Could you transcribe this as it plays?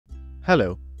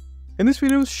Hello, in this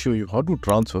video I'll show you how to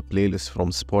transfer playlists from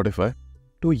Spotify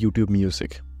to YouTube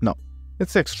Music. Now,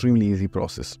 it's an extremely easy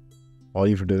process. All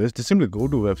you have to do is just simply go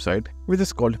to a website which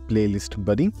is called Playlist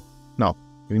Buddy. Now,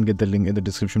 you can get the link in the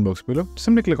description box below.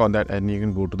 Simply click on that and you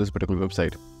can go to this particular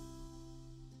website.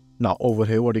 Now, over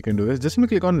here what you can do is just simply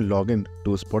click on Login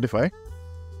to Spotify.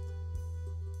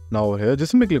 Now over here,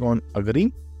 just simply click on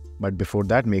Agree. But before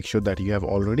that, make sure that you have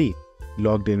already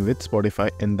logged in with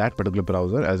Spotify in that particular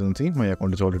browser. As you can see, my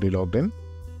account is already logged in.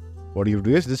 What you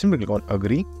do is just simply click on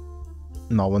Agree.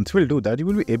 Now once you will do that, you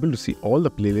will be able to see all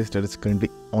the playlists that is currently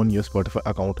on your Spotify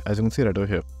account, as you can see right over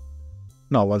here.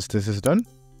 Now once this is done,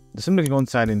 just simply click on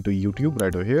Sign into YouTube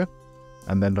right over here,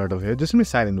 and then right over here, just simply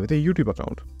sign in with a YouTube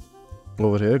account.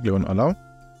 Over here, click on Allow.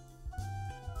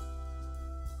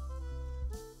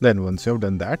 Then once you have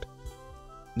done that,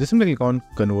 just simply click on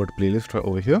Convert Playlist right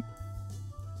over here.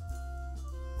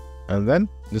 And then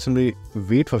just simply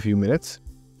wait for a few minutes.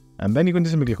 And then you can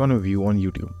just simply click on View on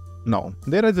YouTube. Now,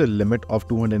 there is a limit of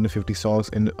 250 songs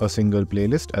in a single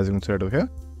playlist, as you can see right over here.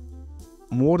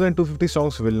 More than 250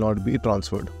 songs will not be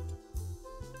transferred.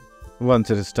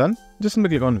 Once it is done, just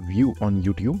simply click on View on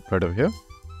YouTube right over here.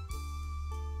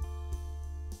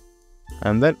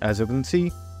 And then as you can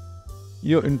see,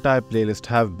 your entire playlist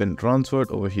have been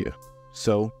transferred over here.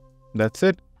 So that's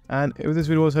it, and if this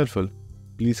video was helpful,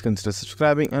 please consider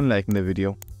subscribing and liking the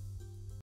video.